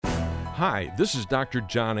Hi, this is Dr.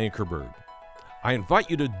 John Ankerberg. I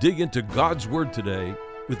invite you to dig into God's Word today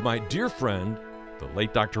with my dear friend, the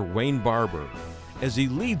late Dr. Wayne Barber, as he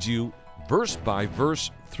leads you verse by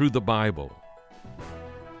verse through the Bible.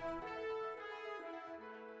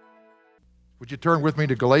 Would you turn with me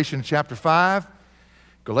to Galatians chapter 5?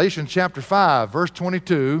 Galatians chapter 5, verse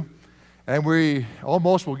 22, and we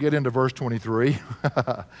almost will get into verse 23.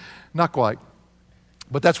 Not quite,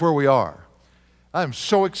 but that's where we are. I'm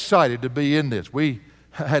so excited to be in this. We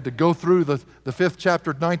had to go through the 5th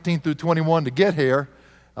chapter, 19 through 21 to get here.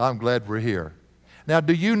 I'm glad we're here. Now,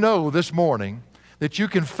 do you know this morning that you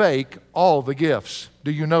can fake all the gifts?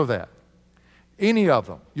 Do you know that? Any of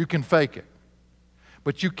them, you can fake it.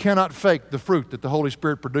 But you cannot fake the fruit that the Holy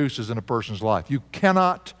Spirit produces in a person's life. You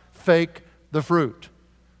cannot fake the fruit.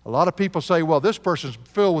 A lot of people say, well, this person's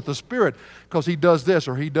filled with the Spirit because he does this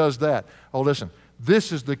or he does that. Oh, listen.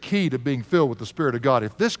 This is the key to being filled with the Spirit of God.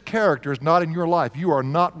 If this character is not in your life, you are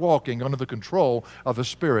not walking under the control of the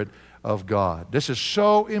Spirit of God. This is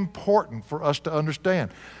so important for us to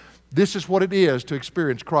understand. This is what it is to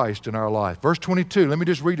experience Christ in our life. Verse 22, let me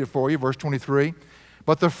just read it for you. Verse 23,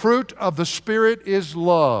 but the fruit of the Spirit is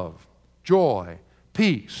love, joy,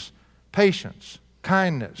 peace, patience,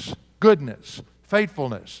 kindness, goodness,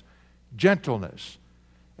 faithfulness, gentleness,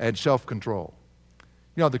 and self-control.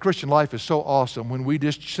 You know, the Christian life is so awesome when we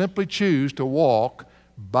just simply choose to walk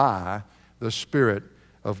by the Spirit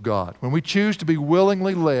of God. When we choose to be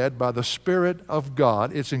willingly led by the Spirit of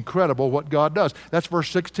God, it's incredible what God does. That's verse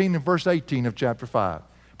 16 and verse 18 of chapter 5.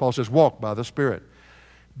 Paul says, walk by the Spirit.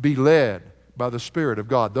 Be led by the Spirit of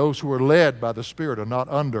God. Those who are led by the Spirit are not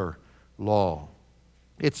under law.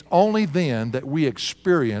 It's only then that we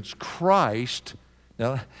experience Christ.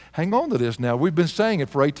 Now, hang on to this now. We've been saying it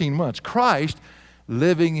for 18 months. Christ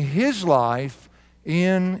living His life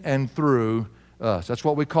in and through us. That's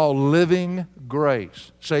what we call living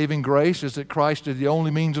grace. Saving grace is that Christ is the only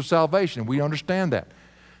means of salvation. We understand that.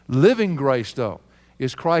 Living grace, though,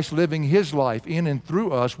 is Christ living His life in and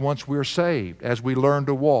through us once we're saved, as we learn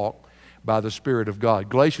to walk by the Spirit of God.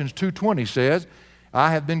 Galatians 2:20 says,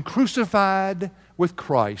 I have been crucified with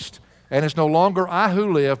Christ, and it's no longer I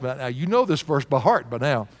who live. Now, you know this verse by heart by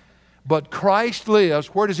now. But Christ lives.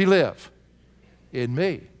 Where does He live? In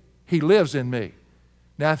me. He lives in me.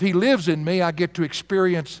 Now, if He lives in me, I get to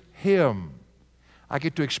experience Him. I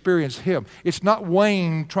get to experience Him. It's not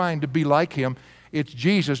Wayne trying to be like Him. It's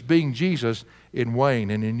Jesus being Jesus in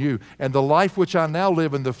Wayne and in you. And the life which I now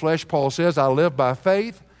live in the flesh, Paul says, I live by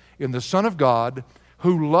faith in the Son of God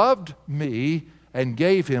who loved me and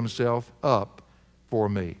gave Himself up for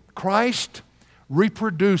me. Christ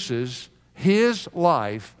reproduces His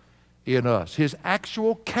life in us. His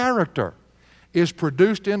actual character is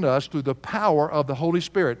produced in us through the power of the Holy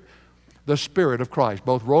Spirit, the Spirit of Christ.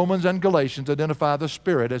 Both Romans and Galatians identify the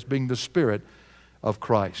Spirit as being the Spirit of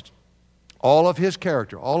Christ. All of His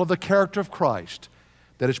character, all of the character of Christ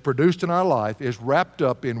that is produced in our life is wrapped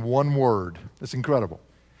up in one word. It's incredible.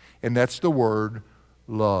 And that's the word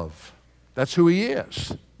love. That's who He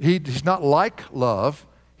is. He's not like love.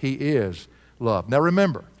 He is love. Now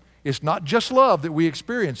remember, it's not just love that we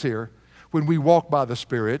experience here when we walk by the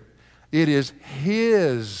Spirit. It is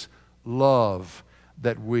His love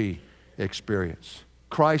that we experience.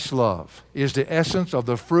 Christ's love is the essence of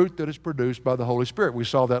the fruit that is produced by the Holy Spirit. We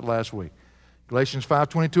saw that last week. Galatians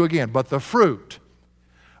 5:22 again. But the fruit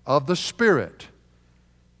of the Spirit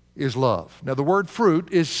is love. Now the word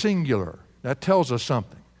fruit is singular. That tells us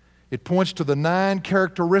something. It points to the 9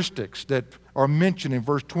 characteristics that are mentioned in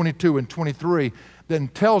verse 22 and 23, then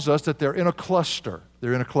tells us that they're in a cluster.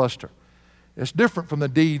 They're in a cluster. It's different from the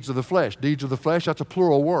deeds of the flesh. Deeds of the flesh, that's a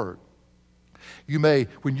plural word. You may,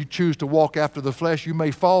 when you choose to walk after the flesh, you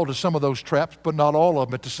may fall to some of those traps, but not all of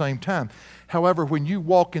them at the same time. However, when you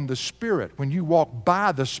walk in the Spirit, when you walk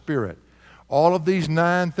by the Spirit, all of these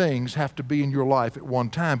 9 things have to be in your life at one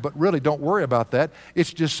time. But really, don't worry about that.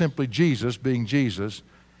 It's just simply Jesus being Jesus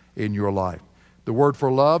in your life. The word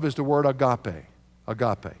for love is the word agape.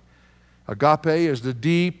 Agape. Agape is the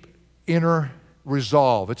deep inner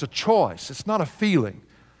resolve. It's a choice. It's not a feeling.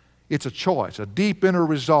 It's a choice, a deep inner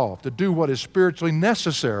resolve to do what is spiritually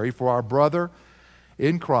necessary for our brother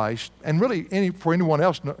in Christ, and really for anyone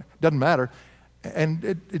else, doesn't matter. And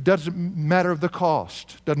it doesn't matter the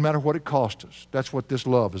cost. Doesn't matter what it costs us. That's what this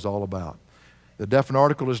love is all about. The definite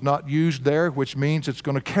article is not used there, which means it's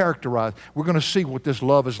going to characterize. We're going to see what this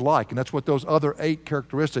love is like, and that's what those other 8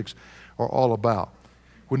 characteristics are all about.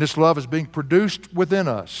 When this love is being produced within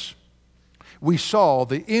us, we saw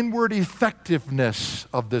the inward effectiveness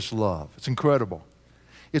of this love. It's incredible.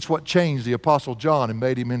 It's what changed the Apostle John and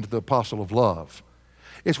made him into the apostle of love.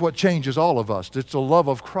 It's what changes all of us. It's the love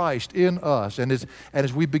of Christ in us. And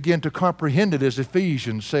as we begin to comprehend it, as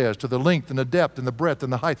Ephesians says, to the length and the depth and the breadth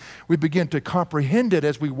and the height, we begin to comprehend it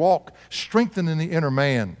as we walk, strengthening the inner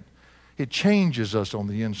man. It changes us on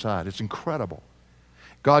the inside. It's incredible.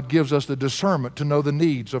 God gives us the discernment to know the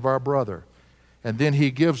needs of our brother. And then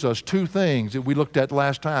He gives us two things that we looked at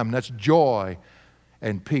last time, and that's joy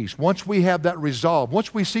and peace. Once we have that resolve,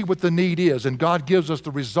 once we see what the need is, and God gives us the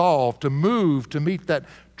resolve to move to meet that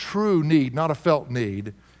true need, not a felt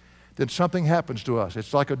need, then something happens to us.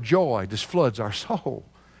 It's like a joy just floods our soul,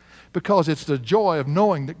 because it's the joy of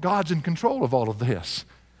knowing that God's in control of all of this.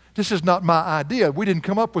 This is not my idea. We didn't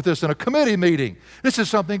come up with this in a committee meeting. This is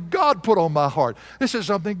something God put on my heart. This is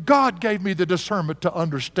something God gave me the discernment to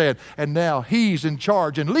understand. And now He's in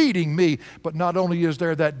charge and leading me. But not only is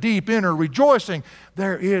there that deep inner rejoicing,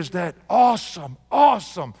 there is that awesome,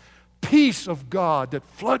 awesome peace of God that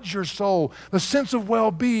floods your soul, the sense of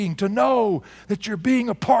well-being to know that you're being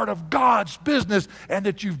a part of God's business and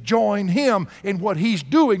that you've joined Him in what He's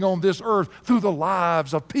doing on this earth through the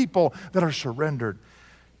lives of people that are surrendered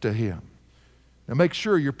to Him. Now make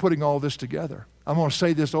sure you're putting all this together. I'm going to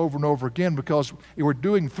say this over and over again because we're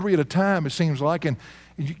doing 3 at a time, it seems like, and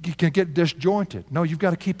you can get disjointed. No, you've got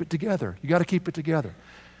to keep it together. You've got to keep it together.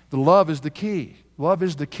 The love is the key. Love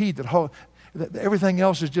is the key. That everything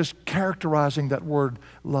else is just characterizing that word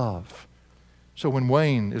love. So when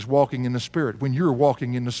Wayne is walking in the Spirit, when you're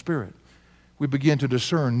walking in the Spirit, we begin to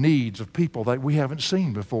discern needs of people that we haven't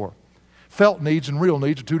seen before. Felt needs and real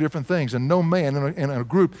needs are two different things, and no man in a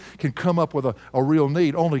group can come up with a real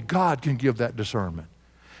need. Only God can give that discernment.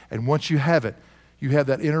 And once you have it, you have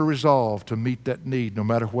that inner resolve to meet that need no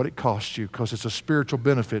matter what it costs you, because it's a spiritual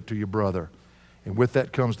benefit to your brother. And with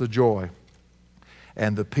that comes the joy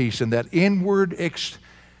and the peace, and that inward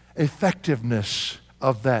effectiveness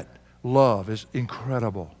of that love is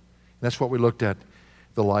incredible. That's what we looked at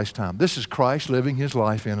the last time. This is Christ living His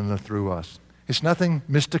life in and through us. It's nothing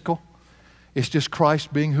mystical. It's just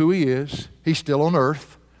Christ being who He is. He's still on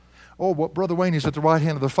earth. Oh, well, Brother Wayne is at the right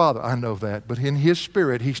hand of the Father. I know that. But in His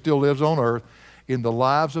Spirit, He still lives on earth in the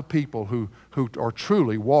lives of people who are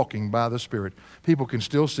truly walking by the Spirit. People can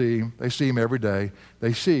still see Him. They see Him every day.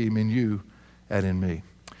 They see Him in you and in me.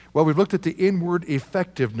 Well, we've looked at the inward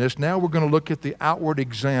effectiveness. Now we're going to look at the outward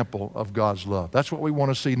example of God's love. That's what we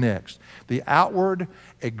want to see next. The outward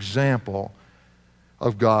example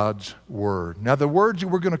of God's Word. Now, the words that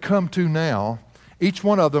we're going to come to now, each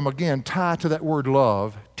one of them, again, tie to that word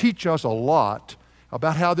love, teach us a lot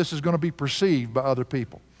about how this is going to be perceived by other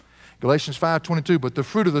people. Galatians 5:22, but the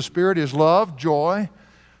fruit of the Spirit is love, joy,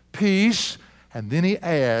 peace, and then he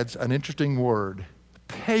adds an interesting word,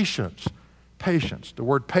 patience. Patience. The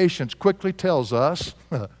word patience quickly tells us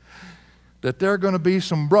that there are going to be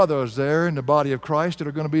some brothers there in the body of Christ that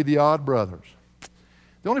are going to be the odd brothers.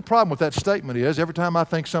 The only problem with that statement is every time I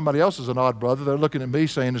think somebody else is an odd brother, they're looking at me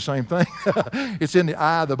saying the same thing. It's in the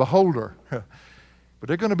eye of the beholder. But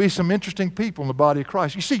there are going to be some interesting people in the body of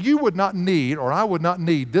Christ. You see, you would not need, or I would not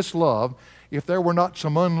need this love if there were not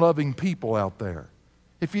some unloving people out there.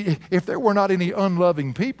 If there were not any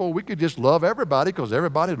unloving people, we could just love everybody because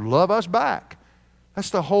everybody would love us back.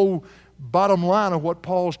 That's the whole bottom line of what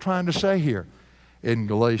Paul's trying to say here in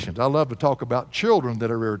Galatians. I love to talk about children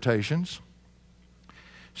that are irritations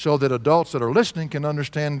so that adults that are listening can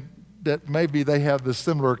understand that maybe they have the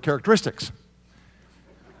similar characteristics.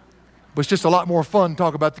 But it's just a lot more fun to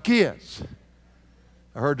talk about the kids.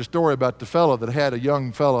 I heard the story about the fellow that had a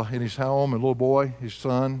young fellow in his home, a little boy, his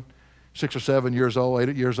son, 6 or 7 years old,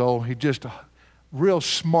 8 years old. He just a real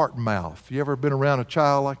smart mouth. You ever been around a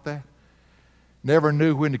child like that? Never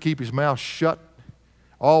knew when to keep his mouth shut.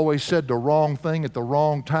 Always said the wrong thing at the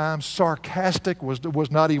wrong time. Sarcastic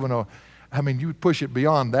was not even a, I mean, you push it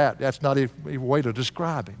beyond that. That's not a way to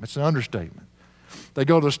describe him. It's an understatement. They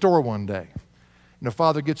go to the store one day, and the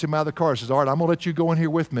father gets him out of the car and says, all right, I'm going to let you go in here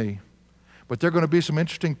with me, but there are going to be some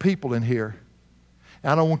interesting people in here,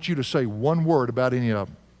 and I don't want you to say one word about any of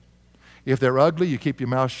them. If they're ugly, you keep your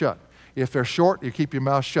mouth shut. If they're short, you keep your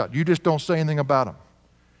mouth shut. You just don't say anything about them.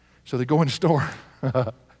 So they go in the store,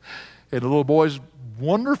 and the little boy's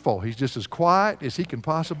wonderful. He's just as quiet as he can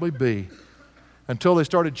possibly be until they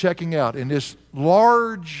started checking out. And this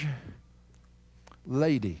large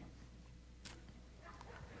lady,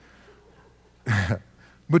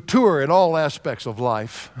 mature in all aspects of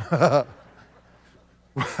life,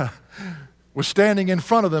 was standing in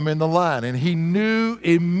front of them in the line, and he knew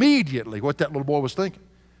immediately what that little boy was thinking.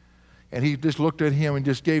 And he just looked at him and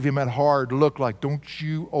just gave him that hard look like, don't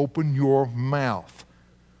you open your mouth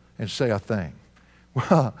and say a thing.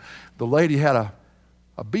 Well, the lady had a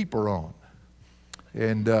beeper on.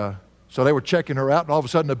 And so they were checking her out, and all of a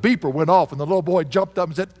sudden the beeper went off, and the little boy jumped up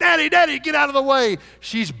and said, "Daddy, Daddy, get out of the way.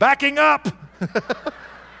 She's backing up."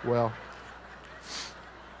 Well,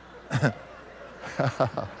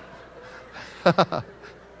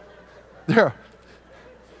 there.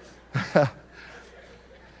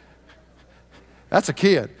 That's a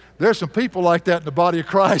kid. There's some people like that in the body of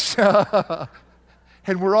Christ.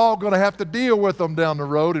 And we're all going to have to deal with them down the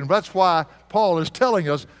road, and that's why Paul is telling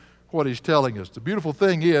us what he's telling us. The beautiful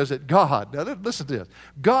thing is that God, now listen to this,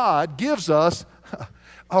 God gives us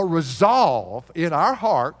a resolve in our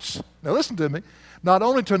hearts, now listen to me, not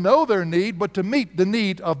only to know their need, but to meet the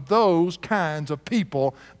need of those kinds of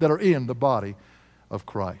people that are in the body of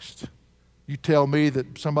Christ. You tell me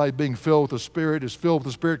that somebody being filled with the Spirit is filled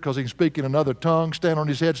with the Spirit because he can speak in another tongue, stand on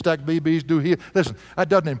his head, stack BBs, do heal. Listen, that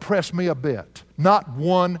doesn't impress me a bit. Not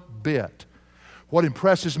one bit. What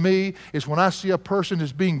impresses me is when I see a person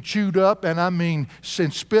that's being chewed up, and I mean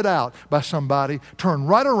spit out by somebody, turn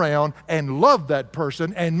right around and love that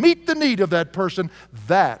person and meet the need of that person.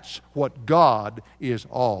 That's what God is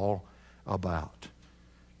all about.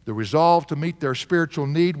 The resolve to meet their spiritual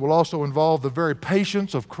need will also involve the very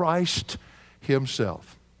patience of Christ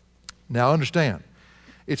Himself. Now understand,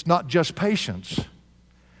 it's not just patience,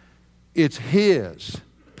 it's His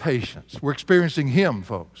patience. We're experiencing Him,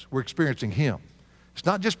 folks. We're experiencing Him. It's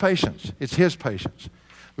not just patience, it's His patience.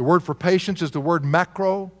 The word for patience is the word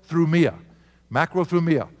macrothumia.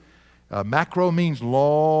 Macrothumia. Macro means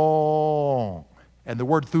long, and the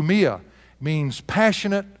word thumia means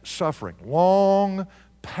passionate suffering. Long,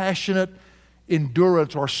 passionate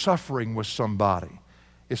endurance or suffering with somebody.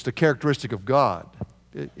 It's the characteristic of God.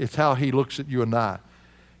 It's how He looks at you and I.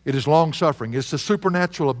 It is long suffering. It's the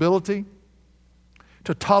supernatural ability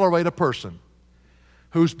to tolerate a person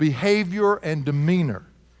whose behavior and demeanor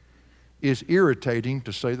is irritating,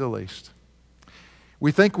 to say the least.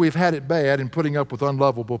 We think we've had it bad in putting up with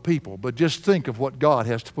unlovable people, but just think of what God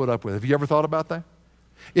has to put up with. Have you ever thought about that?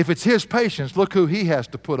 If it's His patience, look who He has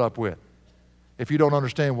to put up with. If you don't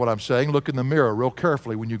understand what I'm saying, look in the mirror real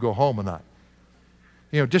carefully when you go home tonight.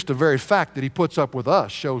 You know, just the very fact that He puts up with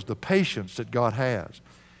us shows the patience that God has.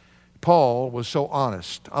 Paul was so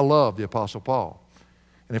honest. I love the Apostle Paul.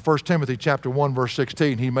 And in 1 Timothy chapter 1, verse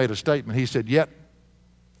 16, he made a statement. He said, "Yet,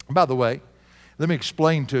 by the way, let me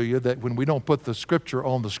explain to you that when we don't put the Scripture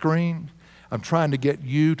on the screen, I'm trying to get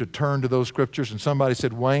you to turn to those Scriptures." And somebody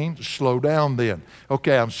said, "Wayne, slow down then."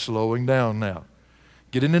 Okay, I'm slowing down now.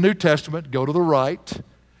 Get in the New Testament, go to the right,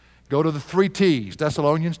 go to the 3 T's,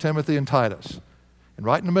 Thessalonians, Timothy, and Titus. And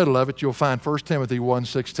right in the middle of it, you'll find 1 Timothy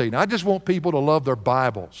 1:16. I just want people to love their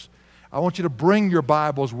Bibles. I want you to bring your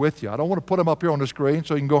Bibles with you. I don't want to put them up here on the screen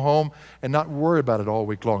so you can go home and not worry about it all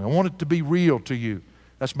week long. I want it to be real to you.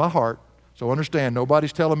 That's my heart. So understand,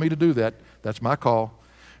 nobody's telling me to do that. That's my call.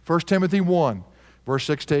 1 Timothy 1, verse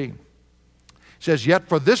 16. It says, "Yet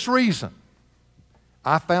for this reason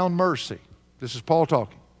I found mercy." This is Paul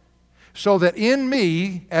talking. "So that in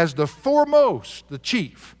me, as the foremost, the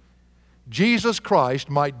chief, Jesus Christ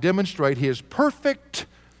might demonstrate His perfect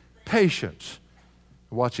patience."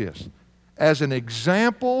 Watch this. "As an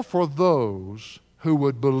example for those who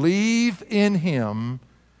would believe in Him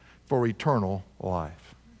for eternal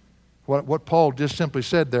life." What Paul just simply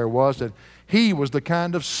said there was that He was the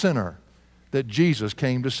kind of sinner that Jesus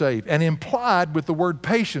came to save. And implied with the word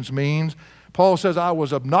patience means, Paul says, I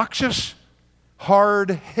was obnoxious,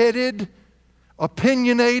 hard-headed,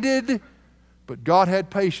 opinionated, but God had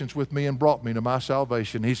patience with me and brought me to my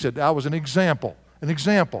salvation. He said, I was an example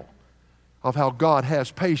of how God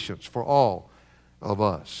has patience for all of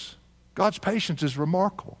us. God's patience is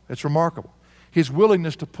remarkable. It's remarkable. His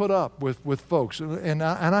willingness to put up with folks. And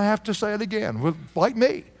I have to say it again, like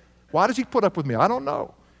me. Why does He put up with me? I don't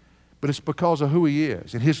know. But it's because of who He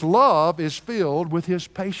is. And His love is filled with His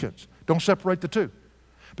patience. Don't separate the two.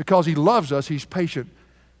 Because He loves us, He's patient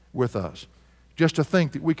with us. Just to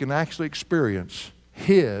think that we can actually experience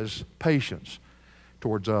His patience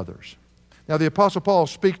towards others. Now, the Apostle Paul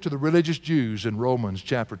speaks to the religious Jews in Romans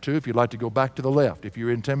chapter 2. If you'd like to go back to the left. If you're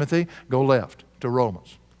in Timothy, go left to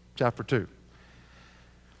Romans chapter 2.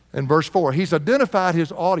 In verse 4, he's identified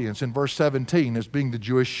his audience in verse 17 as being the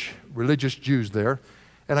Jewish religious Jews there.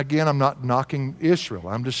 And again, I'm not knocking Israel.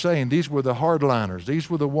 I'm just saying these were the hardliners. These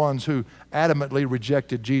were the ones who adamantly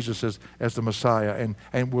rejected Jesus as the Messiah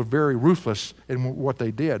and were very ruthless in what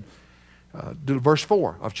they did. Verse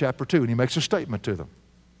 4 of chapter 2, and he makes a statement to them.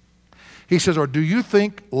 He says, "Or do you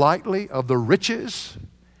think lightly of the riches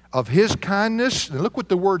of His kindness?" And look what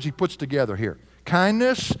the words he puts together here.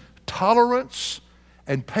 Kindness, tolerance,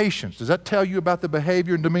 and patience. Does that tell you about the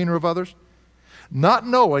behavior and demeanor of others? not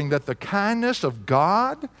knowing that the kindness of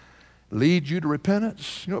God leads you to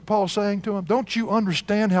repentance. You know what Paul's saying to him? Don't you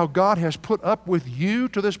understand how God has put up with you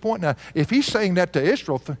to this point? Now, if he's saying that to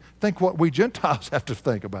Israel, think what we Gentiles have to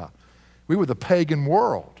think about. We were the pagan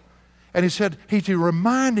world. And he said, he's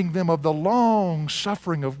reminding them of the long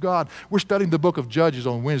suffering of God. We're studying the book of Judges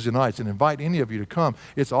on Wednesday nights and invite any of you to come.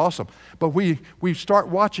 It's awesome. But we start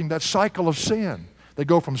watching that cycle of sin. They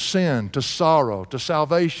go from sin to sorrow, to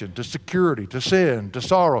salvation, to security, to sin, to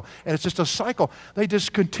sorrow. And it's just a cycle. They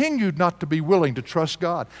just continued not to be willing to trust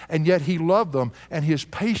God. And yet he loved them, and his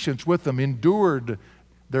patience with them endured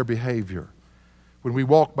their behavior. When we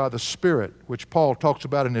walk by the Spirit, which Paul talks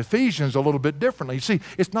about in Ephesians a little bit differently. You see,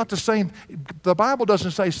 it's not the same. The Bible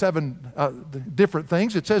doesn't say 7 different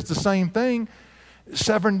things. It says the same thing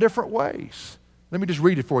 7 different ways. Let me just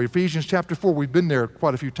read it for you. Ephesians chapter 4, we've been there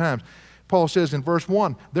quite a few times. Paul says in verse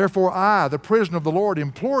 1, "Therefore I, the prisoner of the Lord,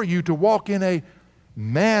 implore you to walk in a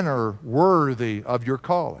manner worthy of your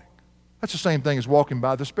calling." That's the same thing as walking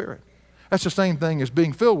by the Spirit. That's the same thing as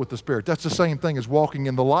being filled with the Spirit. That's the same thing as walking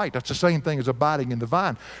in the light. That's the same thing as abiding in the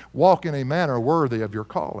vine. Walk in a manner worthy of your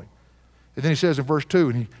calling. And then he says in verse 2,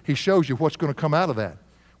 and he shows you what's going to come out of that.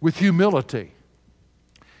 With humility,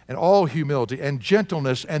 and all humility, and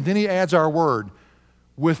gentleness, and then he adds our word,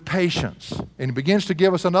 with patience. And he begins to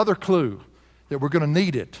give us another clue that we're going to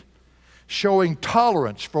need it. Showing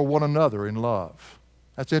tolerance for one another in love.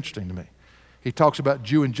 That's interesting to me. He talks about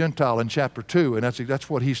Jew and Gentile in chapter 2, and that's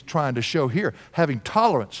what he's trying to show here, having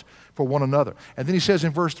tolerance for one another. And then he says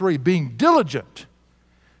in verse 3, being diligent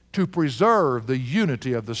to preserve the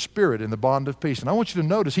unity of the Spirit in the bond of peace. And I want you to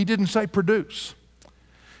notice, he didn't say produce.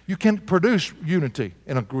 You can't produce unity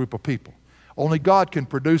in a group of people. Only God can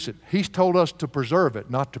produce it. He's told us to preserve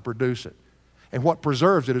it, not to produce it. And what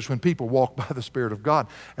preserves it is when people walk by the Spirit of God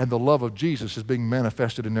and the love of Jesus is being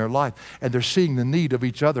manifested in their life, and they're seeing the need of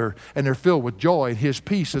each other, and they're filled with joy and His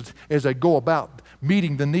peace as they go about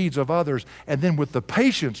meeting the needs of others, and then with the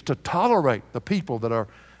patience to tolerate the people that are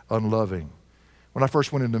unloving. When I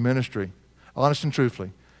first went into ministry, honest and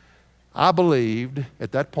truthfully, I believed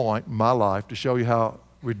at that point in my life, to show you how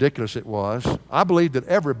ridiculous it was, I believed that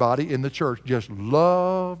everybody in the church just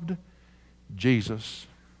loved Jesus,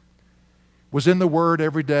 was in the Word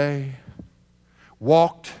every day,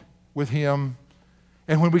 walked with Him,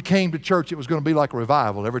 and when we came to church, it was going to be like a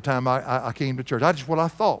revival every time I came to church. That's just what I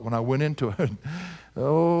thought when I went into it.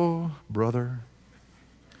 Oh, brother.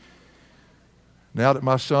 Now that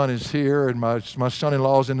my son is here and my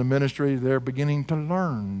son-in-law's in the ministry, they're beginning to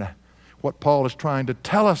learn what Paul is trying to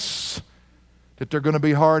tell us, that they're going to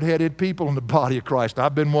be hard-headed people in the body of Christ.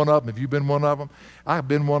 I've been one of them. Have you been one of them? I've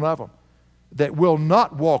been one of them. That will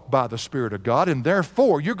not walk by the Spirit of God, and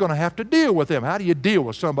therefore you're going to have to deal with them. How do you deal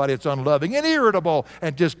with somebody that's unloving and irritable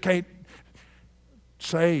and just can't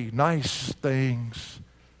say nice things?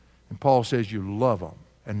 And Paul says you love them.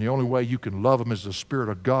 And the only way you can love them is the Spirit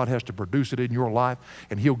of God has to produce it in your life,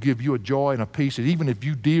 and He'll give you a joy and a peace, and even if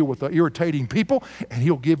you deal with the irritating people, and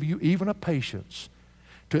He'll give you even a patience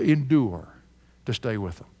to endure, to stay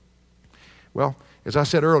with them. Well, as I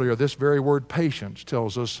said earlier, this very word patience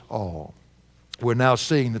tells us all. We're now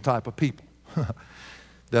seeing the type of people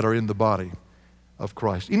that are in the body of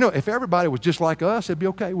Christ. You know, if everybody was just like us, it'd be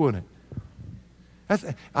okay, wouldn't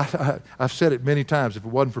it? I've said it many times, if it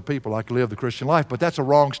wasn't for people, I could live the Christian life, but that's a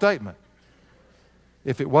wrong statement.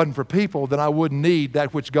 If it wasn't for people, then I wouldn't need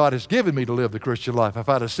that which God has given me to live the Christian life if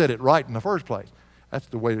I'd have said it right in the first place. That's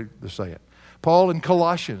the way to say it. Paul in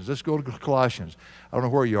Colossians, let's go to Colossians. I don't know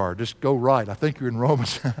where you are, just go right. I think you're in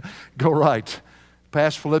Romans. Go right.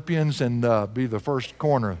 Past Philippians and be the first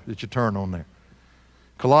corner that you turn on there.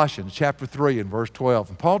 Colossians chapter 3 and verse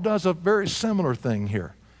 12. And Paul does a very similar thing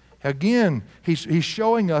here. Again, he's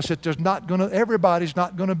showing us that everybody's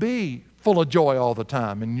not going to be full of joy all the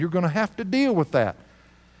time, and you're going to have to deal with that.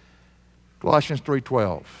 Colossians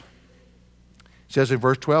 3:12. It says in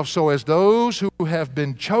verse 12, so as those who have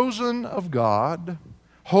been chosen of God,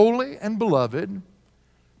 holy and beloved,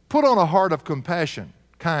 put on a heart of compassion,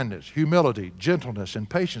 kindness, humility, gentleness, and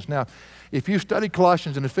patience. Now, if you study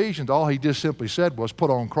Colossians and Ephesians, all he just simply said was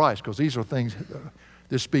put on Christ, because these are things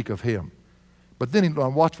that speak of Him. But then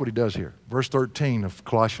watch what he does here. Verse 13 of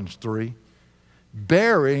Colossians 3,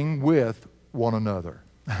 bearing with one another.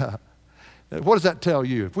 What does that tell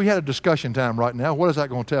you? If we had a discussion time right now, what is that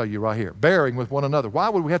going to tell you right here? Bearing with one another. Why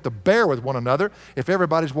would we have to bear with one another if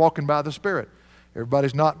everybody's walking by the Spirit?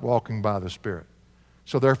 Everybody's not walking by the Spirit.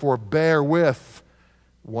 So therefore, bear with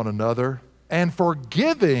one another and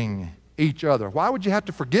forgiving each other. Why would you have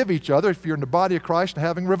to forgive each other if you're in the body of Christ and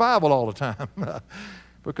having revival all the time?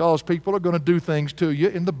 because people are going to do things to you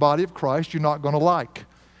in the body of Christ you're not going to like.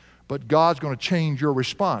 But God's going to change your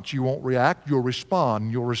response. You won't react, you'll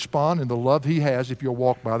respond. You'll respond in the love He has if you'll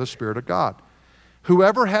walk by the Spirit of God.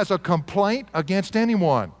 Whoever has a complaint against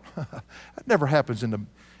anyone, that never happens in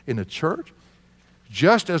the church.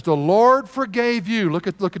 Just as the Lord forgave you, look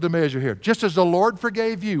at the measure here. Just as the Lord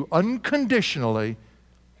forgave you unconditionally,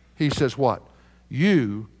 He says what?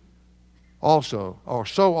 You also, or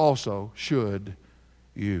so also should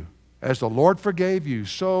you. As the Lord forgave you,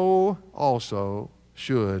 so also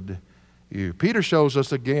should you. Peter shows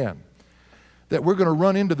us again that we're going to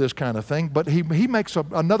run into this kind of thing, but he makes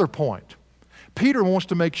another point. Peter wants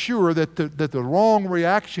to make sure that the wrong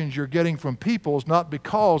reactions you're getting from people is not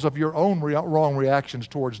because of your own wrong reactions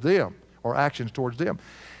towards them or actions towards them.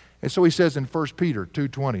 And so he says in 1 Peter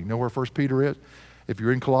 2:20, you know where 1 Peter is? If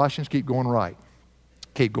you're in Colossians, keep going right.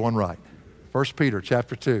 Keep going right. 1 Peter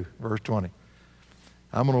chapter 2, verse 20.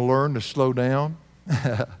 I'm going to learn to slow down.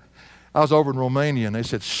 I was over in Romania and they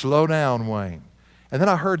said, slow down, Wayne. And then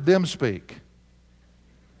I heard them speak.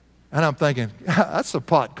 And I'm thinking, that's the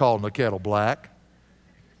pot calling the kettle black.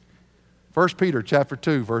 1 Peter chapter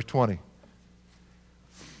 2, verse 20.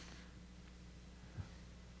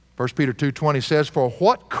 1 Peter 2:20 says, for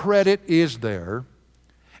what credit is there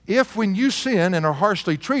if when you sin and are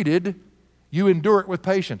harshly treated, you endure it with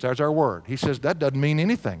patience? There's our word. He says that doesn't mean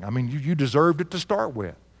anything. I mean, you deserved it to start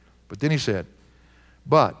with. But then he said,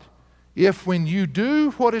 but if when you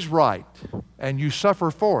do what is right and you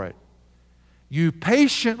suffer for it, you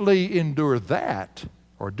patiently endure that,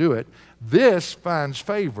 or do it, this finds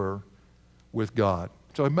favor with God.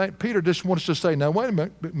 So Peter just wants us to say, now wait a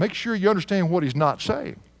minute, make sure you understand what he's not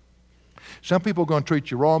saying. Some people are going to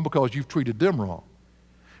treat you wrong because you've treated them wrong.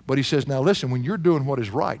 But he says, now listen, when you're doing what is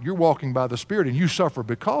right, you're walking by the Spirit and you suffer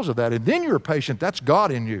because of that, and then you're patient, that's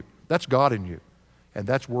God in you. That's God in you. And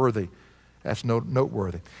that's worthy. That's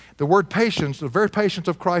noteworthy. The word patience, the very patience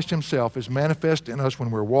of Christ Himself is manifest in us when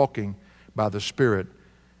we're walking by the Spirit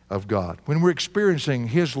of God. When we're experiencing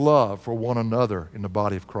His love for one another in the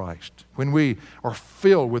body of Christ. When we are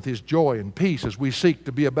filled with His joy and peace as we seek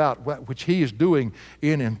to be about which He is doing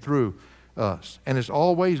in and through us. And it's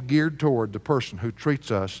always geared toward the person who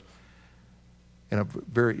treats us in a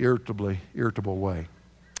very irritable way.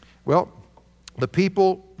 Well, the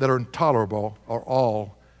people that are intolerable are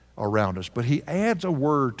all around us. But he adds a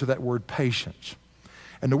word to that word patience.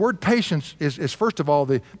 And the word patience is first of all,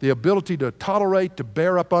 the ability to tolerate, to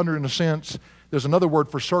bear up under in a sense. There's another word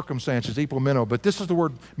for circumstances, epomeno, but this is the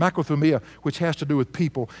word makrothumia, which has to do with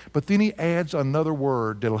people. But then he adds another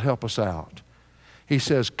word that'll help us out. He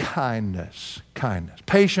says kindness, kindness.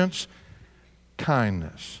 Patience,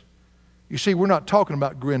 kindness. You see, we're not talking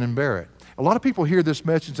about grin and bear it. A lot of people hear this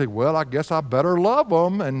message and say, well, I guess I better love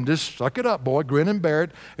them and just suck it up, boy, grin and bear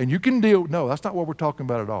it, and you can deal. No, that's not what we're talking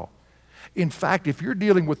about at all. In fact, if you're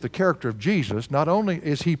dealing with the character of Jesus, not only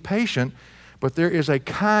is He patient, but there is a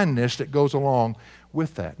kindness that goes along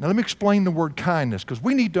with that. Now let me explain the word kindness, because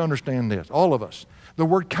we need to understand this, all of us. The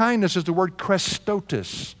word kindness is the word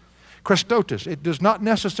Christotis. Christotis. It does not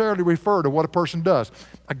necessarily refer to what a person does.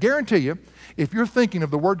 I guarantee you, if you're thinking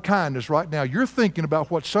of the word kindness right now, you're thinking about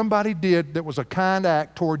what somebody did that was a kind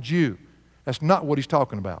act towards you. That's not what he's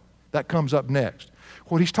talking about. That comes up next.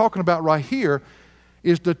 What he's talking about right here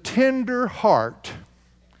is the tender heart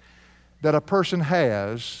that a person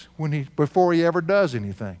has before he ever does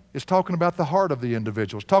anything. It's talking about the heart of the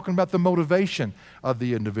individual. It's talking about the motivation of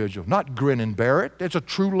the individual. Not grin and bear it. It's a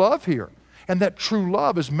true love here. And that true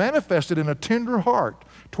love is manifested in a tender heart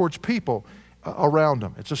towards people around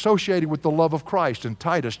them. It's associated with the love of Christ in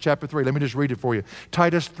Titus chapter 3. Let me just read it for you.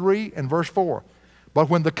 Titus 3 and verse 4. But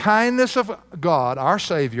when the kindness of God, our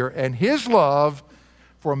Savior, and His love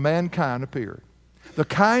for mankind appeared. The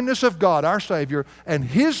kindness of God, our Savior, and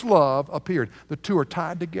His love appeared. The two are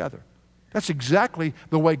tied together. That's exactly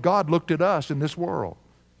the way God looked at us in this world.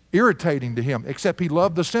 Irritating to Him, except He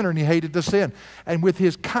loved the sinner and He hated the sin. And with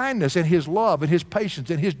His kindness and His love and His patience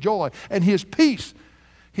and His joy and His peace,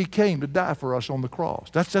 He came to die for us on the cross.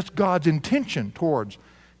 That's God's intention towards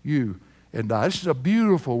you and I. This is a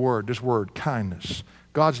beautiful word, this word, kindness.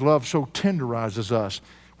 God's love so tenderizes us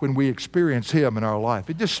when we experience Him in our life.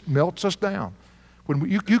 It just melts us down.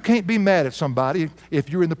 You can't be mad at somebody if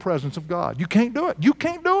you're in the presence of God. You can't do it. You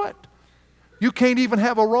can't do it. You can't even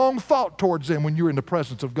have a wrong thought towards them when you're in the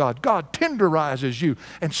presence of God. God tenderizes you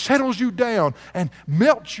and settles you down and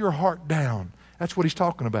melts your heart down. That's what He's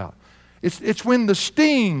talking about. It's when the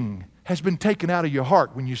sting has been taken out of your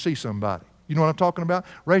heart when you see somebody. You know what I'm talking about?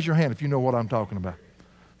 Raise your hand if you know what I'm talking about.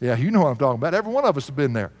 Yeah, you know what I'm talking about. Every one of us have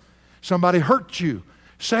been there. Somebody hurt you.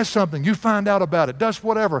 says something, you find out about it, does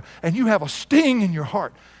whatever, and you have a sting in your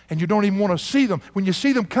heart, and you don't even want to see them. When you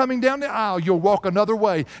see them coming down the aisle, you'll walk another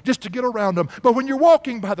way just to get around them. But when you're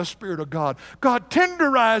walking by the Spirit of God, God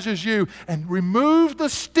tenderizes you and removes the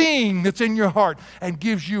sting that's in your heart and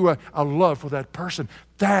gives you a love for that person.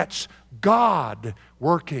 That's God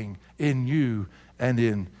working in you and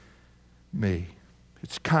in me.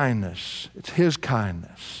 It's kindness. It's His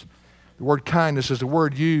kindness. The word kindness is the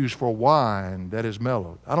word used for wine that is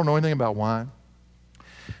mellowed. I don't know anything about wine.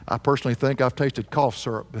 I personally think I've tasted cough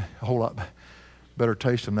syrup a whole lot better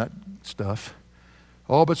taste than that stuff.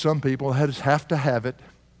 Oh, but some people have to have it.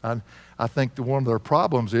 I think one of their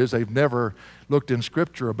problems is they've never looked in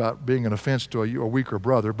Scripture about being an offense to a weaker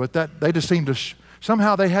brother, but that they just seem to,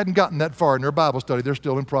 somehow they hadn't gotten that far in their Bible study. They're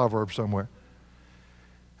still in Proverbs somewhere.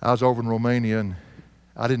 I was over in Romania, and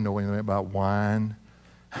I didn't know anything about wine.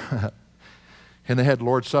 And they had the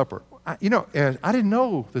Lord's Supper. I didn't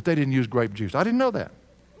know that they didn't use grape juice. I didn't know that.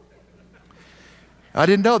 I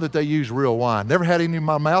didn't know that they used real wine. Never had any in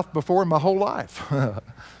my mouth before in my whole life.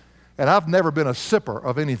 And I've never been a sipper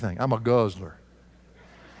of anything. I'm a guzzler.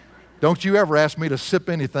 Don't you ever ask me to sip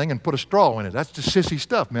anything and put a straw in it. That's just sissy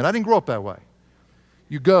stuff, man. I didn't grow up that way.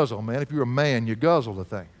 You guzzle, man. If you're a man, you guzzle the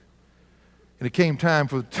thing. And it came time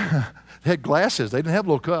for, they had glasses. They didn't have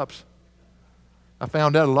little cups. I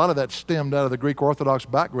found out a lot of that stemmed out of the Greek Orthodox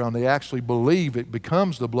background. They actually believe it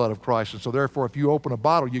becomes the blood of Christ. And so therefore, if you open a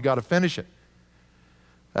bottle, you got to finish it.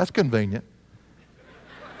 That's convenient.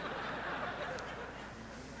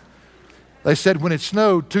 They said when it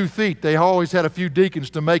snowed 2 feet, they always had a few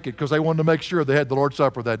deacons to make it because they wanted to make sure they had the Lord's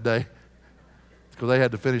Supper that day because they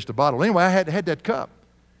had to finish the bottle. Anyway, I had that cup.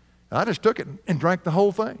 And I just took it and drank the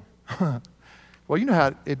whole thing. Well, you know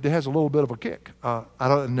how it has a little bit of a kick.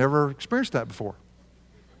 I've never experienced that before.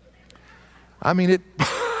 I mean, it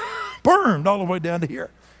burned all the way down to here.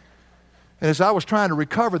 And as I was trying to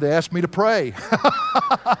recover, they asked me to pray.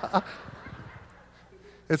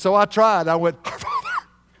 And so I tried. I went, Our Father.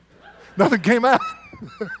 Nothing came out.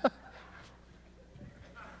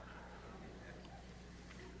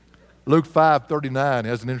 Luke 5:39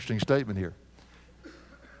 has an interesting statement here.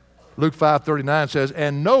 Luke 5:39 says,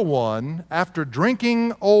 and no one, after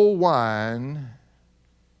drinking old wine,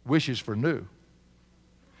 wishes for new.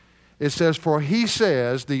 It says, for he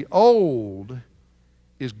says, the old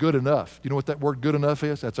is good enough. Do you know what that word good enough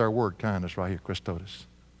is? That's our word, kindness, right here, Christotus.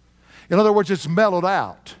 In other words, it's mellowed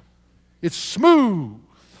out. It's smooth.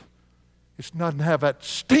 It doesn't have that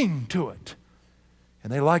sting to it.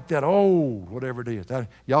 And they like that old, whatever it is.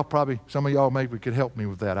 Some of y'all maybe could help me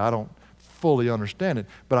with that. I don't fully understand it,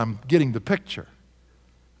 but I'm getting the picture.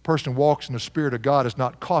 A person walks in the Spirit of God is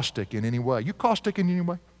not caustic in any way. You caustic in any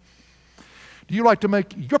way? Do you like to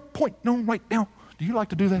make your point known right now? Do you like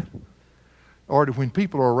to do that? Or when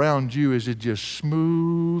people are around you, is it just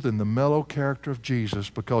smooth and the mellow character of Jesus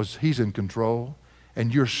because He's in control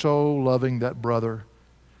and you're so loving that brother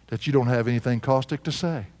that you don't have anything caustic to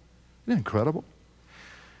say? Isn't that incredible?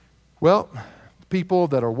 Well, people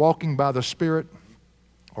that are walking by the Spirit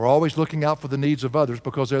are always looking out for the needs of others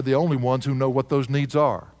because they're the only ones who know what those needs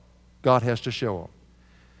are. God has to show them.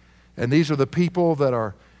 And these are the people that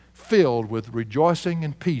are filled with rejoicing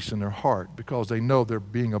and peace in their heart because they know they're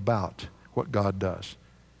being about what God does.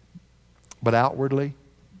 But outwardly,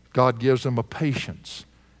 God gives them a patience.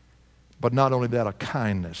 But not only that, a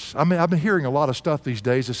kindness. I mean, I've been hearing a lot of stuff these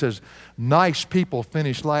days that says, nice people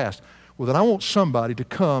finish last. Well, then I want somebody to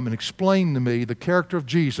come and explain to me the character of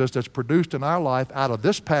Jesus that's produced in our life out of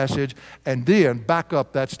this passage and then back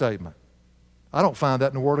up that statement. I don't find that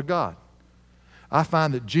in the Word of God. I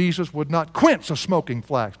find that Jesus would not quench a smoking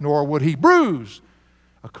flax, nor would He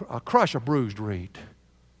crush a bruised reed.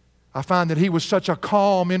 I find that He was such a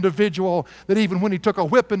calm individual that even when He took a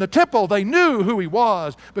whip in the temple, they knew who He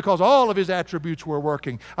was because all of His attributes were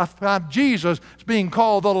working. I find Jesus being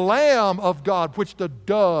called the Lamb of God, which the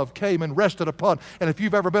dove came and rested upon. And if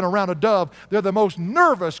you've ever been around a dove, they're the most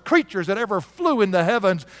nervous creatures that ever flew in the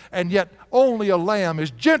heavens, and yet only a lamb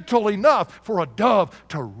is gentle enough for a dove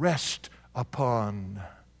to rest upon.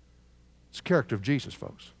 It's the character of Jesus,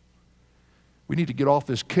 folks. We need to get off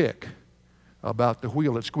this kick about the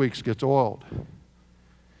wheel that squeaks gets oiled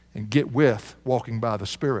and get with walking by the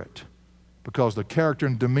Spirit, because the character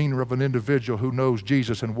and demeanor of an individual who knows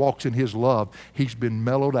Jesus and walks in His love, he's been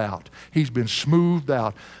mellowed out. He's been smoothed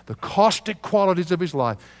out. The caustic qualities of his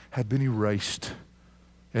life have been erased,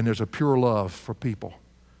 and there's a pure love for people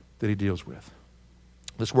that he deals with.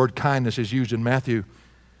 This word kindness is used in Matthew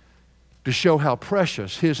to show how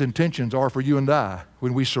precious His intentions are for you and I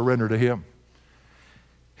when we surrender to Him.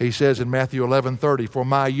 He says in Matthew 11:30, for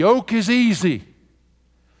my yoke is easy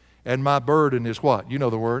And my burden is what? You know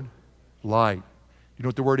the word? Light. You know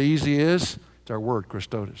what the word easy is? It's our word,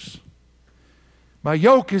 Christotis. My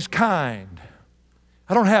yoke is kind.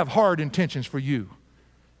 I don't have hard intentions for you.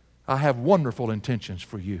 I have wonderful intentions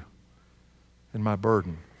for you. And my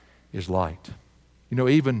burden is light. You know,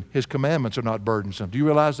 even His commandments are not burdensome. Do you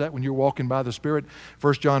realize that when you're walking by the Spirit?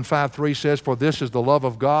 1 John 5:3 says, for this is the love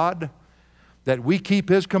of God, that we keep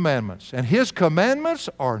His commandments. And His commandments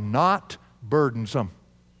are not burdensome.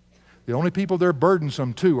 The only people they're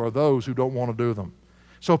burdensome to are those who don't want to do them.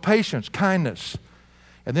 So patience, kindness.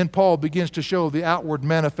 And then Paul begins to show the outward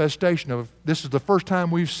manifestation of, this is the first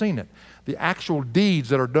time we've seen it, the actual deeds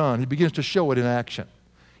that are done. He begins to show it in action.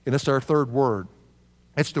 And it's our third word.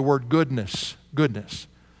 It's the word goodness. Goodness.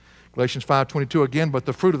 Galatians 5:22 again, but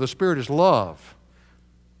the fruit of the Spirit is love.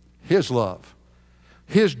 His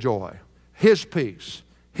joy, His peace,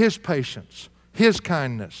 His patience, His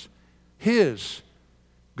kindness, His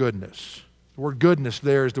goodness. The word goodness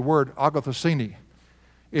there is the word agathosini.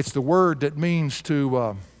 It's the word that means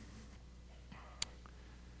to,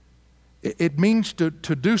 it means to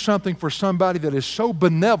do something for somebody that is so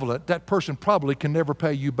benevolent that person probably can never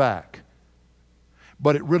pay you back.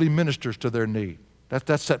 But it really ministers to their need.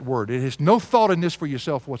 That's that word. It has no thought in this for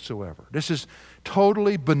yourself whatsoever. This is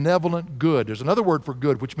totally benevolent good. There's another word for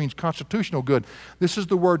good, which means constitutional good. This is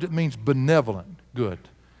the word that means benevolent good.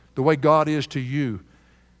 The way God is to you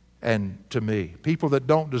and to me. People that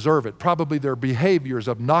don't deserve it. Probably their behavior is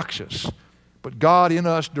obnoxious. But God in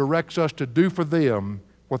us directs us to do for them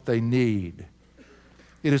what they need.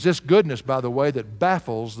 It is this goodness, by the way, that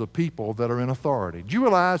baffles the people that are in authority. Do you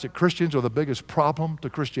realize that Christians are the biggest problem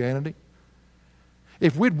to Christianity?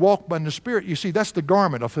 If we'd walk by the Spirit, you see, that's the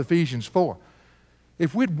garment of Ephesians 4.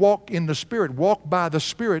 If we'd walk in the Spirit, walk by the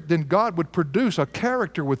Spirit, then God would produce a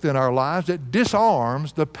character within our lives that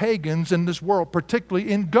disarms the pagans in this world,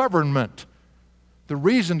 particularly in government. The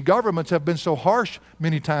reason governments have been so harsh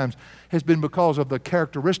many times has been because of the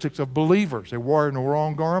characteristics of believers. They wore in the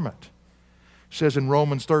wrong garment. It says in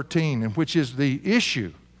Romans 13, and which is the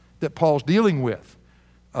issue that Paul's dealing with,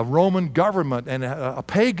 a Roman government and a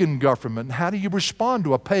pagan government. And how do you respond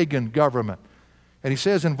to a pagan government? And he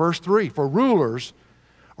says in verse 3, for rulers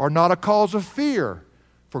are not a cause of fear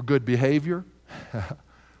for good behavior.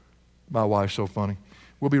 My wife's so funny.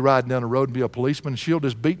 We'll be riding down the road and be a policeman, and she'll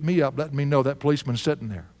just beat me up, letting me know that policeman's sitting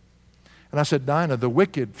there. And I said, Dinah, the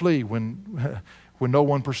wicked flee when no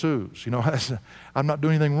one pursues. You know, I'm not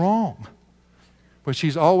doing anything wrong. But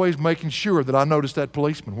she's always making sure that I notice that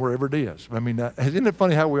policeman wherever it is. I mean, isn't it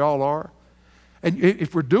funny how we all are? And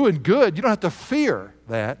if we're doing good, you don't have to fear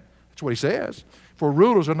that. That's what he says. For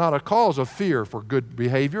rulers are not a cause of fear for good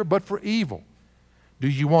behavior, but for evil. Do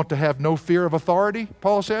you want to have no fear of authority,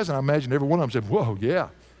 Paul says? And I imagine every one of them said, whoa, yeah.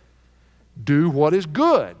 Do what is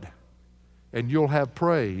good, and you'll have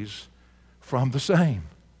praise from the same.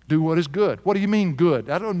 Do what is good. What do you mean good?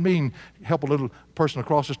 I don't mean help a little person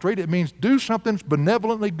across the street. It means do something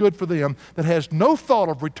benevolently good for them that has no thought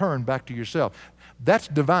of return back to yourself. That's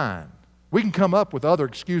divine. We can come up with other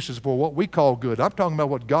excuses for what we call good. I'm talking about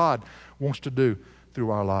what God wants to do through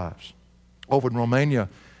our lives. Over in Romania,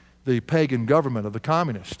 the pagan government of the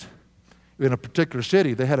communists, in a particular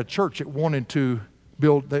city, they had a church that wanted to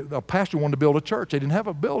build, a pastor wanted to build a church. They didn't have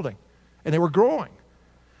a building, and they were growing.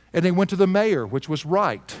 And they went to the mayor, which was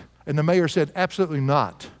right. And the mayor said, absolutely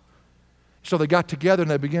not. So they got together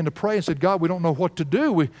and they began to pray and said, God, we don't know what to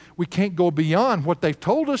do. We can't go beyond what they've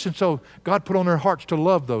told us. And so God put on their hearts to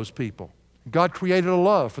love those people. God created a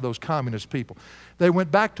love for those communist people. They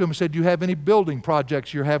went back to him and said, do you have any building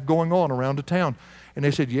projects you have going on around the town? And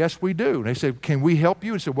they said, yes, we do. And they said, can we help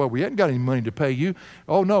you? And he said, well, we haven't got any money to pay you.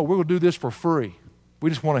 Oh, no, we're going to do this for free. We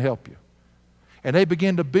just want to help you. And they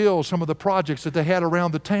began to build some of the projects that they had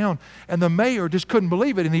around the town. And the mayor just couldn't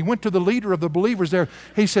believe it. And he went to the leader of the believers there.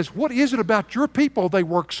 He says, what is it about your people? They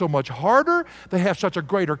work so much harder. They have such a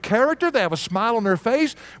greater character. They have a smile on their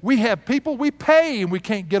face. We have people we pay, and we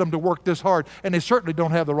can't get them to work this hard. And they certainly don't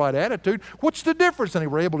have the right attitude. What's the difference? And they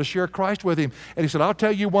were able to share Christ with him. And he said, I'll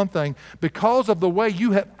tell you one thing. Because of the way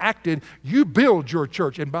you have acted, you build your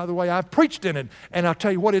church. And by the way, I've preached in it. And I'll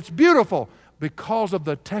tell you what, it's beautiful. Because of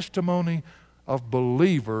the testimony of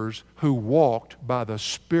believers who walked by the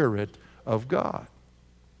Spirit of God.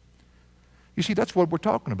 You see, that's what we're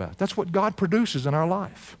talking about. That's what God produces in our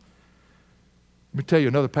life. Let me tell you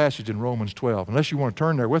another passage in Romans 12. Unless you want to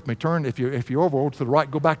turn there with me, turn, if you're over to the right,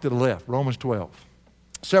 go back to the left, Romans 12.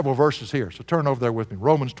 Several verses here, so turn over there with me,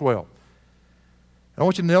 Romans 12. I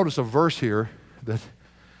want you to notice a verse here that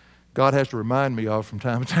God has to remind me of from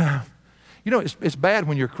time to time. You know, it's bad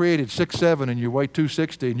when you're created 6'7" and you weigh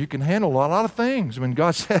 260 and you can handle a lot of things. When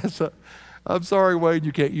God says, I'm sorry, Wade,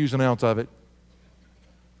 you can't use an ounce of it.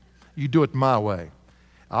 You do it my way.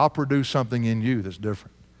 I'll produce something in you that's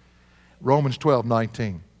different. Romans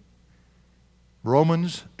 12:19.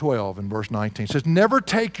 Romans 12 and verse 19 says, never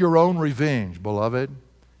take your own revenge, beloved,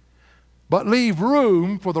 but leave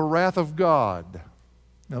room for the wrath of God.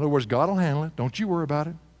 In other words, God will handle it. Don't you worry about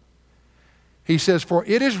it. He says, for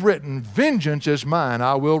it is written, vengeance is mine,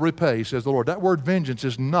 I will repay, says the Lord. That word vengeance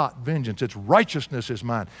is not vengeance. It's righteousness is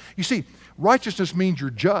mine. You see, righteousness means you're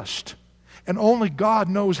just. And only God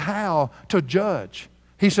knows how to judge.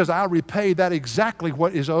 He says, I repay that exactly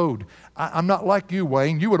what is owed. I'm not like you,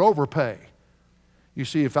 Wayne. You would overpay. You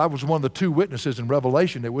see, if I was one of the two witnesses in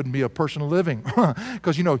Revelation, it wouldn't be a person living.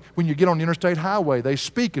 Because, you know, when you get on the interstate highway, they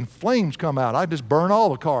speak and flames come out. I just burn all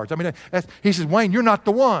the cars. I mean, he says, Wayne, you're not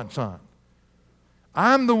the one, son.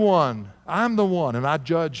 I'm the one, and I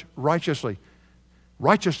judge righteously.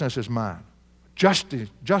 Righteousness is mine.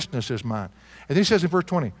 Justness is mine. And he says in verse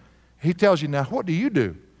 20, he tells you, now what do you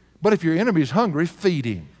do? But if your enemy is hungry, feed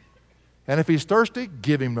him. And if he's thirsty,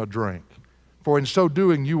 give him a drink. For in so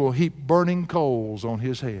doing, you will heap burning coals on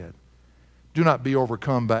his head. Do not be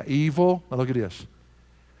overcome by evil. Now look at this.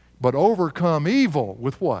 But overcome evil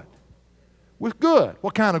with what? With good.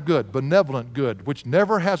 What kind of good? Benevolent good, which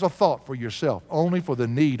never has a thought for yourself, only for the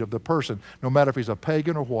need of the person, no matter if he's a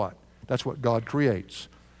pagan or what. That's what God creates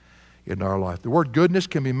in our life. The word goodness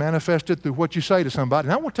can be manifested through what you say to somebody.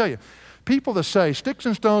 And I want to tell you, people that say, sticks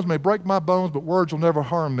and stones may break my bones, but words will never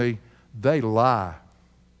harm me, they lie.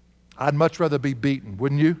 I'd much rather be beaten,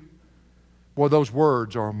 wouldn't you? Boy, those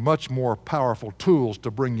words are much more powerful tools to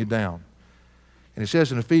bring you down. And it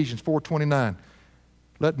says in Ephesians 4:29,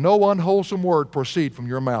 let no unwholesome word proceed from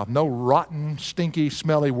your mouth. No rotten, stinky,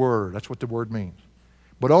 smelly word. That's what the word means.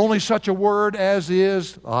 But only such a word as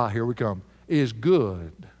is, here we come, is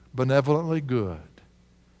good, benevolently good.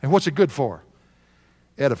 And what's it good for?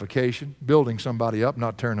 Edification, building somebody up,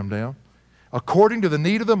 not tearing them down. According to the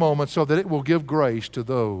need of the moment, so that it will give grace to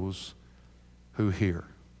those who hear.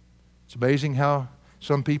 It's amazing how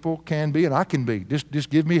some people can be, and I can be. Just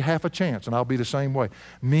give me half a chance, and I'll be the same way.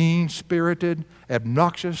 Mean-spirited,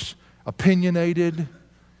 obnoxious, opinionated,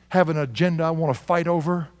 have an agenda I want to fight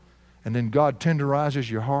over, and then God tenderizes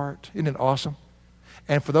your heart. Isn't it awesome?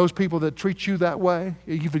 And for those people that treat you that way,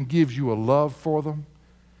 it even gives you a love for them,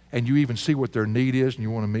 and you even see what their need is, and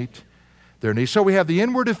you want to meet their needs. So we have the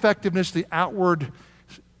inward effectiveness, the outward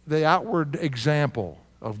example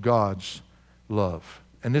of God's love.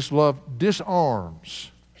 And this love disarms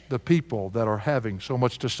the people that are having so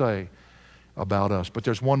much to say about us. But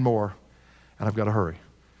there's one more, and I've got to hurry.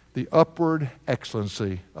 The upward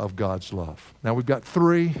excellency of God's love. Now we've got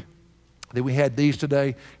three. Then we had these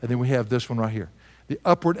today, and then we have this one right here. The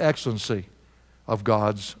upward excellency of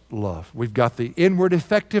God's love. We've got the inward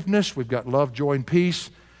effectiveness. We've got love, joy, and peace.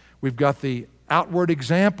 We've got the outward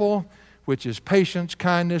example, which is patience,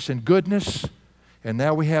 kindness, and goodness. And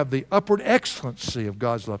now we have the upward excellency of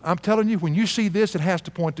God's love. I'm telling you, when you see this, it has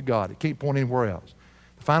to point to God. It can't point anywhere else.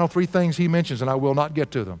 The final three things he mentions, and I will not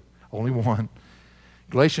get to them. Only one.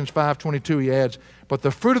 Galatians 5:22, he adds, but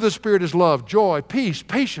the fruit of the Spirit is love, joy, peace,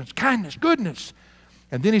 patience, kindness, goodness.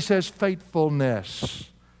 And then he says faithfulness.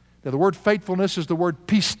 Now the word faithfulness is the word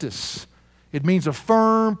pistis. It means a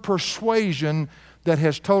firm persuasion that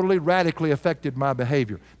has totally, radically affected my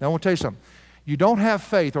behavior. Now I want to tell you something. You don't have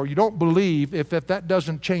faith or you don't believe if that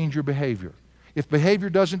doesn't change your behavior. If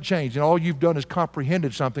behavior doesn't change and all you've done is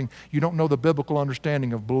comprehended something, you don't know the biblical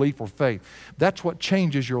understanding of belief or faith. That's what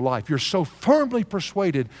changes your life. You're so firmly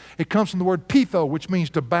persuaded. It comes from the word pitho, which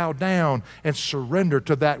means to bow down and surrender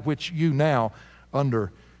to that which you now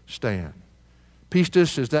understand.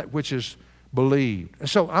 Pistis is that which is believed. And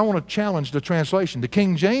so I want to challenge the translation. The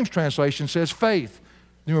King James translation says faith.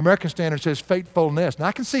 New American Standard says faithfulness. Now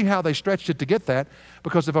I can see how they stretched it to get that,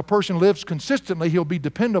 because if a person lives consistently, he'll be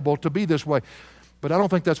dependable to be this way. But I don't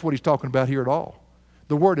think that's what he's talking about here at all.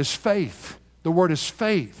 The word is faith. The word is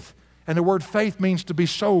faith. And the word faith means to be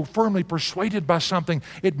so firmly persuaded by something,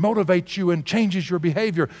 it motivates you and changes your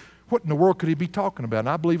behavior. What in the world could he be talking about? And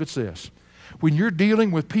I believe it's this. When you're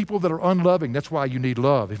dealing with people that are unloving, that's why you need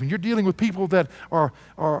love. If you're dealing with people that are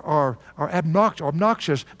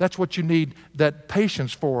obnoxious, that's what you need that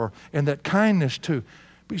patience for and that kindness to.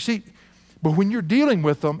 But you see, when you're dealing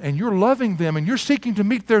with them and you're loving them and you're seeking to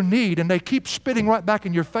meet their need and they keep spitting right back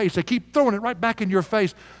in your face, they keep throwing it right back in your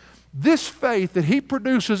face, this faith that he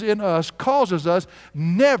produces in us causes us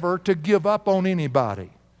never to give up on anybody.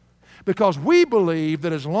 Because we believe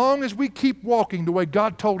that as long as we keep walking the way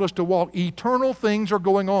God told us to walk, eternal things are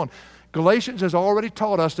going on. Galatians has already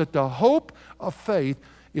taught us that the hope of faith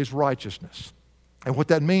is righteousness. And what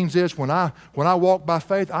that means is when I walk by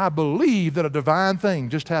faith, I believe that a divine thing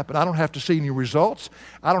just happened. I don't have to see any results.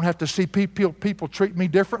 I don't have to see people treat me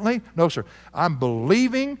differently. No, sir. I'm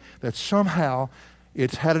believing that somehow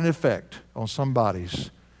it's had an effect on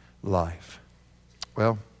somebody's life.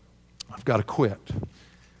 Well, I've got to quit.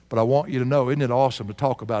 But I want you to know, isn't it awesome to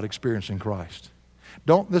talk about experiencing Christ?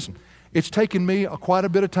 Listen, it's taken me quite a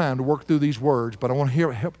bit of time to work through these words, but I want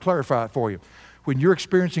to help clarify it for you. When you're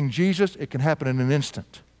experiencing Jesus, it can happen in an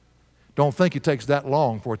instant. Don't think it takes that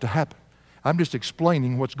long for it to happen. I'm just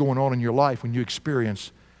explaining what's going on in your life when you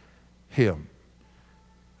experience Him.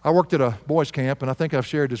 I worked at a boys' camp, and I think I've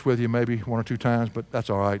shared this with you maybe one or two times, but that's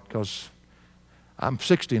all right because I'm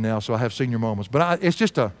 60 now, so I have senior moments. But it's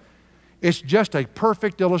just a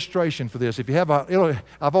perfect illustration for this.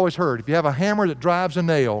 I've always heard, if you have a hammer that drives a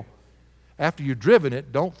nail, after you've driven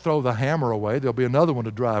it, don't throw the hammer away. There'll be another one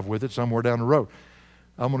to drive with it somewhere down the road.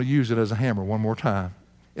 I'm going to use it as a hammer one more time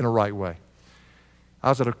in a right way. I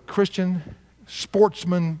was at a Christian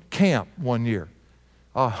sportsman camp one year,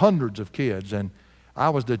 hundreds of kids, and I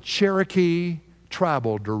was the Cherokee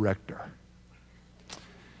tribal director.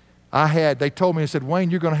 They told me, they said, Wayne,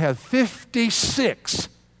 you're going to have 56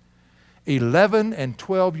 11 and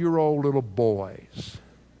 12-year-old little boys.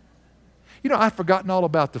 You know, I've forgotten all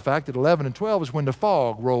about the fact that 11 and 12 is when the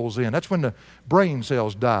fog rolls in. That's when the brain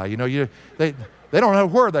cells die. You know, they don't know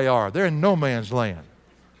where they are. They're in no man's land.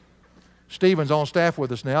 Stephen's on staff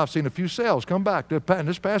with us now. I've seen a few cells come back.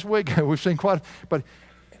 This past week, we've seen quite, but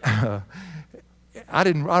I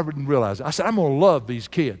didn't realize it. I said, I'm going to love these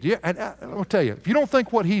kids. Yeah, and I'm going to tell you, if you don't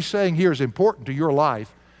think what he's saying here is important to your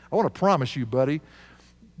life, I want to promise you, buddy,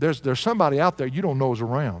 there's somebody out there you don't know is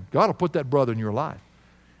around. God will put that brother in your life.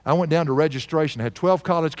 I went down to registration, had 12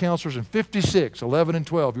 college counselors and 56 11 and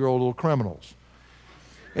 12-year-old little criminals.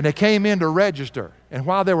 And they came in to register. And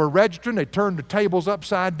while they were registering, they turned the tables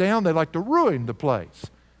upside down. They like to ruin the place.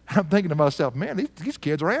 I'm thinking to myself, man, these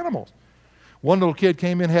kids are animals. One little kid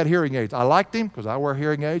came in, had hearing aids. I liked him because I wear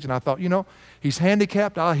hearing aids, and I thought, you know, he's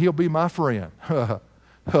handicapped. He'll be my friend.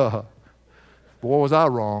 Boy, was I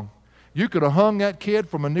wrong. You could have hung that kid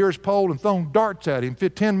from the nearest pole and thrown darts at him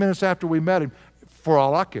 10 minutes after we met him, for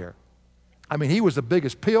all I care. I mean, he was the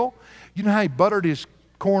biggest pill. You know how he buttered his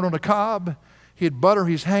corn on the cob? He'd butter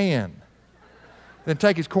his hand, then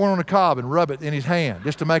take his corn on the cob and rub it in his hand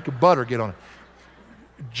just to make the butter get on it,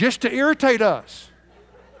 just to irritate us.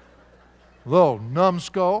 Little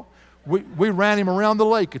numbskull. We ran him around the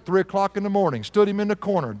lake at 3 o'clock in the morning, stood him in the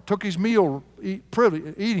corner, took his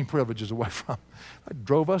eating privileges away from him. That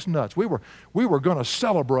drove us nuts. We were going to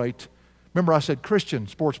celebrate. Remember I said Christian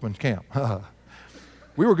sportsman camp.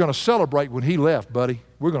 We were going to celebrate when he left, buddy.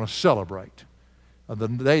 We're going to celebrate. The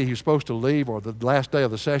day he was supposed to leave, or the last day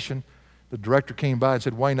of the session, the director came by and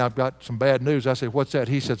said, Wayne, I've got some bad news. I said, what's that?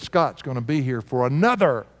 He said, Scott's going to be here for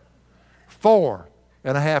another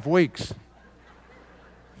 4.5 weeks.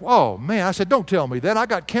 Whoa, man. I said, don't tell me that. I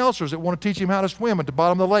got counselors that want to teach him how to swim at the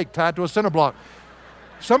bottom of the lake tied to a cinder block.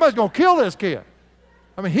 Somebody's going to kill this kid.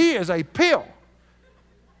 I mean, he is a pill.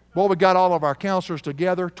 Well, we got all of our counselors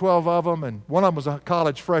together, 12 of them, and one of them was a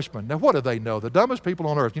college freshman. Now, what do they know? The dumbest people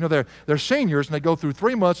on earth. You know, they're seniors, and they go through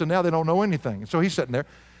 3 months, and now they don't know anything. And so he's sitting there,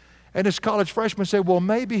 and this college freshman said, well,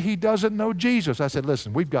 maybe he doesn't know Jesus. I said,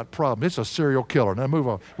 listen, we've got problems. It's a serial killer. Now, move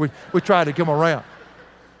on. We tried to come around.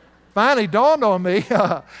 Finally dawned on me,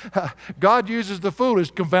 God uses the foolish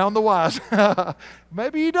to confound the wise.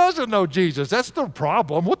 Maybe he doesn't know Jesus. That's the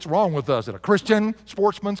problem. What's wrong with us at a Christian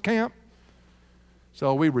sportsman's camp?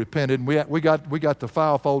 So we repented, and we got the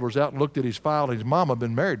file folders out and looked at his file. His mom had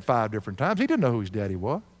been married 5 different times. He didn't know who his daddy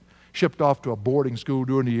was. Shipped off to a boarding school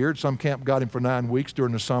during the year. Some camp got him for 9 weeks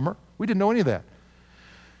during the summer. We didn't know any of that.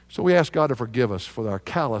 So we asked God to forgive us for our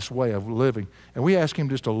callous way of living, and we asked him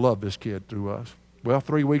just to love this kid through us. Well,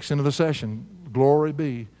 3 weeks into the session, glory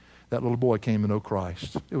be, that little boy came to know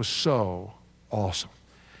Christ. It was so awesome.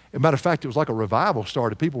 As a matter of fact, it was like a revival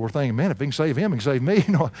started. People were thinking, man, if he can save him, he can save me.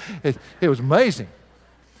 You know, it was amazing.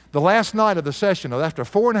 The last night of the session, after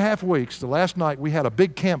 4.5 weeks, the last night we had a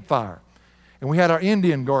big campfire. And we had our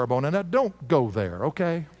Indian garb on. And now, don't go there,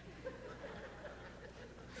 okay?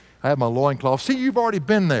 I had my loincloth. See, you've already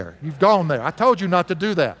been there. You've gone there. I told you not to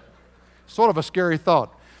do that. Sort of a scary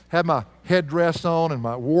thought. Had my headdress on and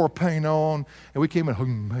my war paint on, and we came in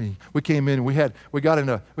and we had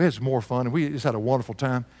some more fun, and we just had a wonderful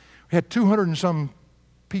time. We had 200 and some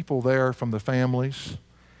people there from the families,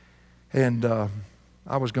 and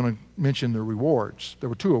I was going to mention the rewards. There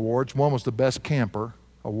were 2 awards. One was the best camper,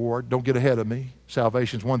 award. Don't get ahead of me.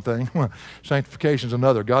 Salvation's one thing. Sanctification's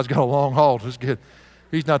another. God's got a long haul. Just get.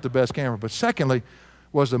 He's not the best camper. But secondly,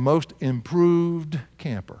 was the most improved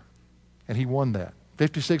camper. And he won that.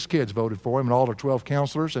 56 kids voted for him and all their 12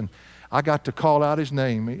 counselors. And I got to call out his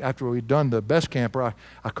name. After we'd done the best camper,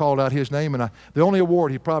 I called out his name. And the only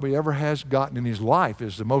award he probably ever has gotten in his life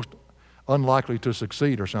is the most unlikely to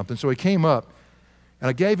succeed or something. So he came up, and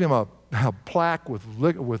I gave him a plaque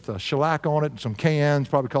with shellac on it and some cans.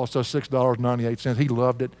 Probably cost us $6.98. He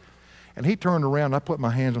loved it. And he turned around, and I put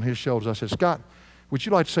my hands on his shoulders. I said, Scott, would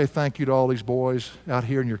you like to say thank you to all these boys out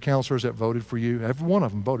here and your counselors that voted for you? Every one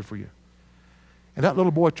of them voted for you. And that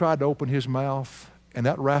little boy tried to open his mouth, and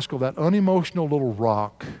that rascal, that unemotional little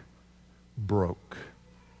rock, broke.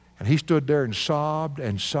 And he stood there and sobbed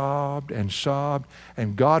and sobbed and sobbed.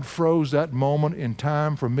 And God froze that moment in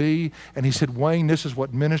time for me. And he said, Wayne, this is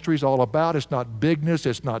what ministry is all about. It's not bigness.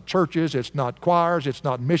 It's not churches. It's not choirs. It's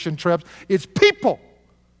not mission trips. It's people.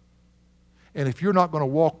 And if you're not going to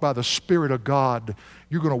walk by the Spirit of God,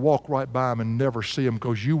 you're going to walk right by them and never see them,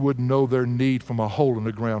 because you wouldn't know their need from a hole in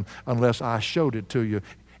the ground unless I showed it to you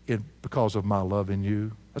because of my love in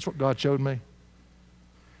you. That's what God showed me.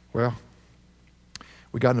 Well,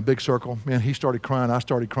 we got in a big circle. Man, he started crying. I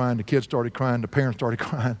started crying. The kids started crying. The parents started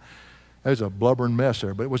crying. It was a blubbering mess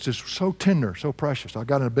there, but it was just so tender, so precious. I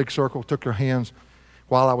got in a big circle, took their hands.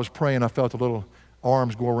 While I was praying, I felt the little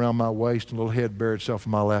arms go around my waist and a little head buried itself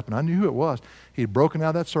in my lap, and I knew who it was. He had broken out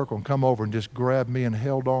of that circle and come over and just grabbed me and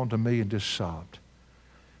held on to me and just sobbed.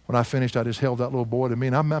 When I finished, I just held that little boy to me,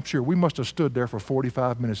 and I'm sure we must have stood there for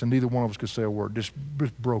 45 minutes, and neither one of us could say a word, just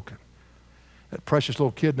broken. That precious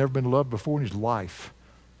little kid never been loved before in his life,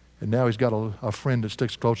 and now he's got a friend that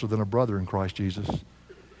sticks closer than a brother in Christ Jesus.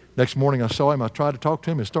 Next morning I saw him, I tried to talk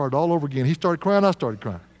to him, it started all over again. He started crying, I started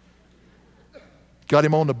crying. Got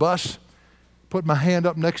him on the bus, put my hand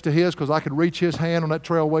up next to his because I could reach his hand on that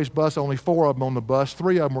Trailways bus. Only 4 of them on the bus.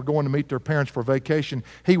 3 of them were going to meet their parents for vacation.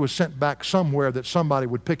 He was sent back somewhere that somebody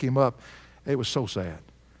would pick him up. It was so sad.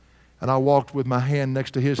 And I walked with my hand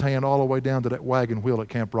next to his hand all the way down to that wagon wheel at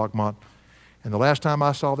Camp Rockmont. And the last time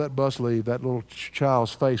I saw that bus leave, that little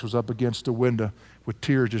child's face was up against the window with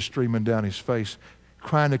tears just streaming down his face,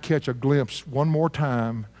 trying to catch a glimpse one more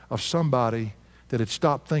time of somebody that had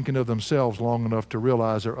stopped thinking of themselves long enough to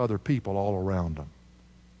realize there are other people all around them.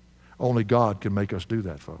 Only God can make us do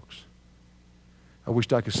that, folks. I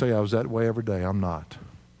wished I could say I was that way every day. I'm not.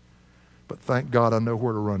 But thank God I know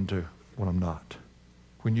where to run to when I'm not.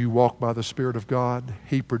 When you walk by the Spirit of God,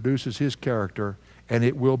 He produces His character, and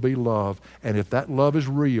it will be love. And if that love is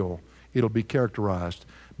real, it'll be characterized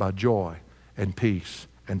by joy and peace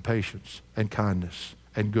and patience and kindness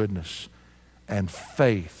and goodness and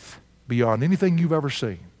faith beyond anything you've ever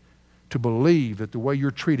seen, to believe that the way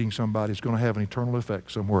you're treating somebody is going to have an eternal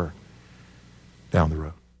effect somewhere down the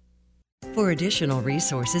road. For additional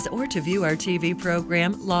resources or to view our TV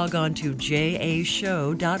program, log on to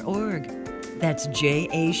jashow.org. That's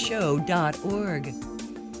jashow.org.